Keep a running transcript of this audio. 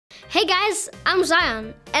Hey guys, I'm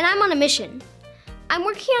Zion, and I'm on a mission. I'm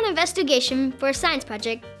working on an investigation for a science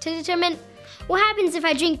project to determine what happens if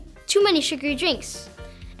I drink too many sugary drinks.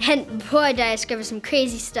 And boy, did I discover some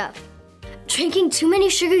crazy stuff. Drinking too many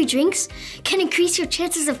sugary drinks can increase your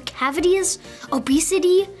chances of cavities,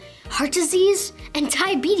 obesity, heart disease, and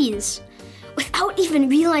diabetes. Without even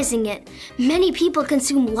realizing it, many people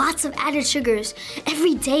consume lots of added sugars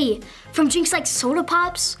every day from drinks like soda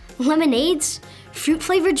pops, lemonades,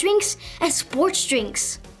 fruit-flavored drinks, and sports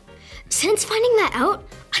drinks. Since finding that out,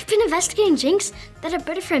 I've been investigating drinks that are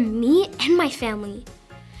better for me and my family.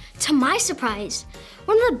 To my surprise,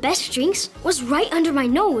 one of the best drinks was right under my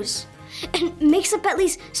nose and makes up at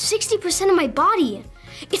least 60% of my body.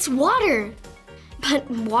 It's water.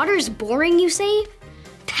 But water is boring, you say?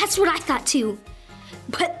 That's what I thought too.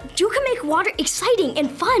 But you can make water exciting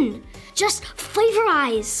and fun. Just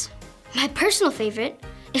flavorize. My personal favorite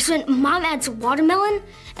is when Mom adds watermelon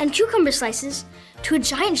and cucumber slices to a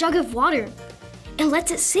giant jug of water and lets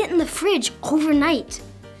it sit in the fridge overnight.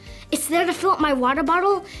 It's there to fill up my water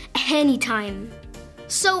bottle anytime.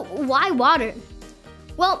 So why water?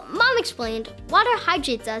 Well, Mom explained water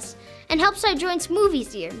hydrates us and helps our joints move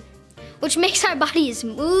easier, which makes our bodies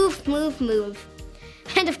move.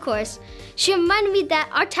 And of course, she reminded me that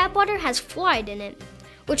our tap water has fluoride in it,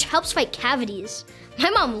 which helps fight cavities. My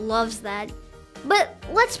mom loves that. But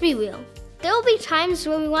let's be real, there will be times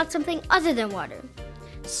when we want something other than water.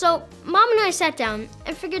 So Mom and I sat down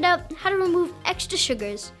and figured out how to remove extra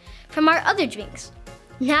sugars from our other drinks.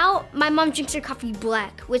 Now my mom drinks her coffee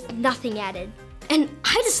black with nothing added. And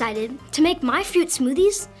I decided to make my fruit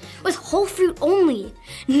smoothies with whole fruit only,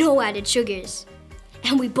 no added sugars.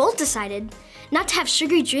 And we both decided not to have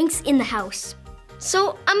sugary drinks in the house.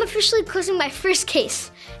 So I'm officially closing my first case,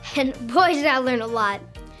 and boy did I learn a lot.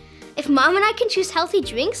 If Mom and I can choose healthy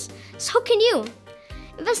drinks, so can you.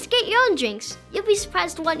 Investigate your own drinks. You'll be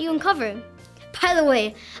surprised what you uncover. By the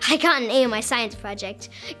way, I got an A in my science project.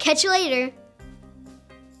 Catch you later.